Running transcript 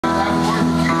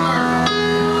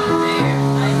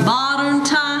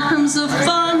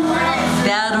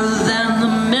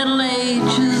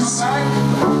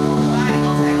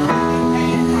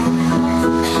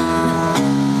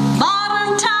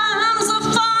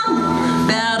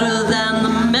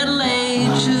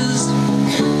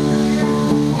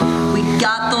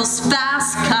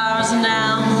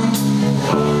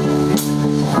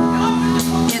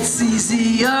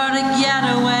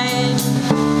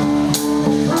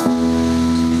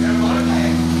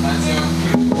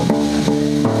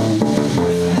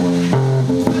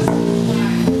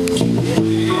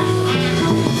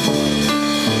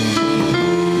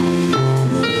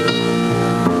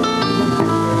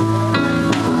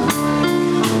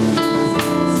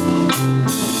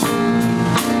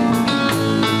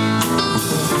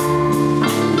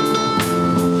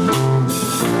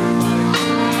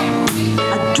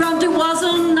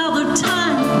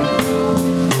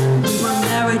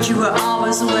but you were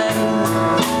always away.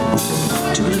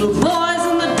 Two little boys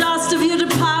in the dust of your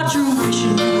departure,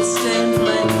 wishing you would stay and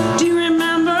play. Do you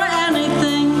remember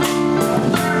anything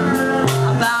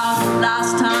about the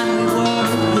last time we were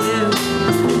here?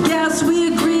 Guess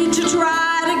we agreed to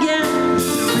try it again.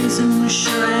 The reason was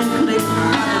sure and clear,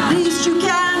 at least you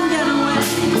can get away.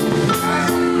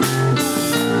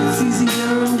 It's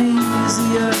easier and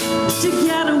easier to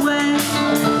get away.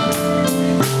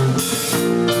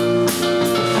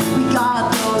 We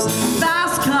got those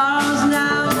fast cars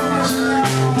now.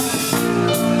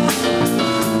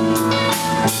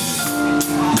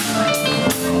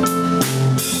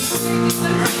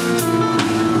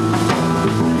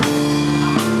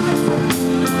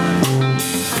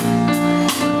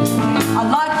 I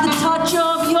like the touch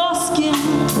of your skin.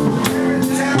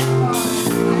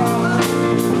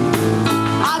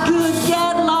 I could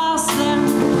get lost there.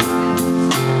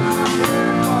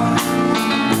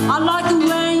 I like the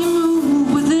way you move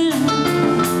within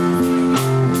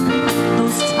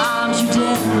those times you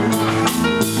did.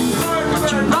 But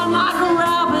you run like a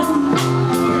rabbit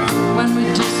when we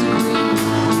disagree.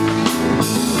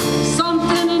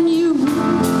 Something in you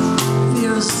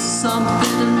fears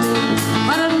something in me,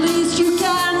 but at least you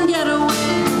can get away.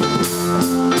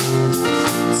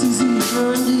 It's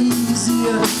easier and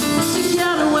easier to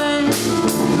get away.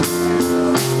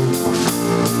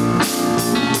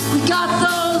 We got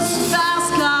those fast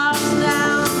cars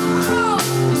now.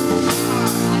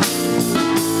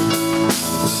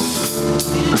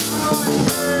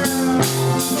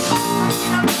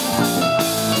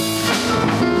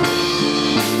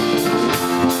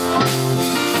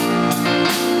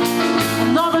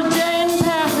 Another day in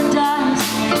paradise.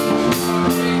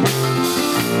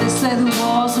 They say the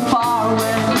wars are far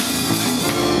away.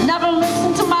 Never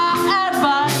listen to my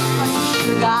advice, but you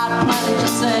sure got plenty to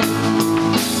say.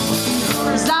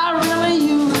 Is that really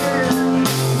you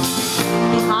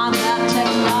behind that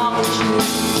technology?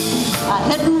 I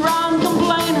hit and run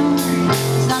complaining.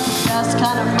 Is that the best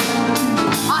kind of friend?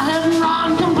 I hit and run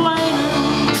complaining.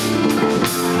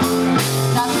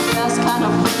 Is that the best kind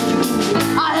of friend?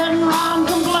 I hit and run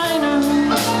complaining.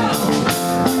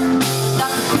 Is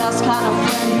that the best kind of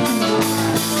friend you can be?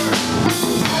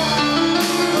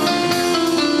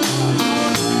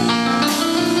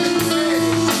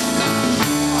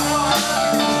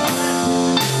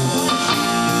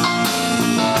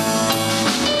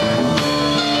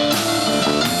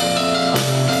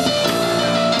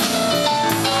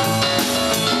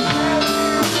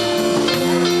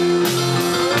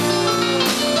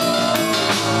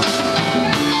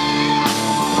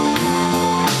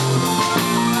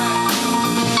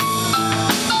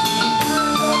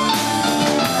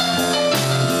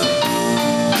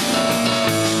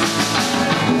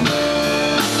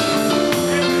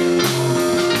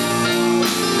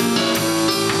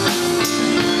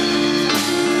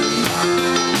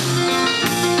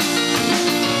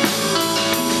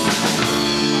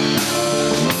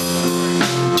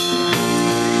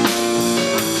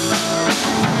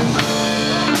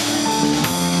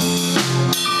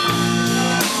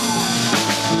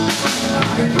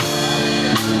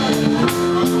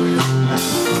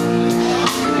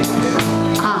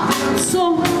 So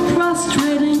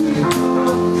frustrating,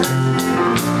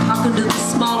 talking to the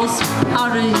smallest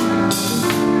party.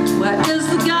 Where is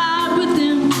the guy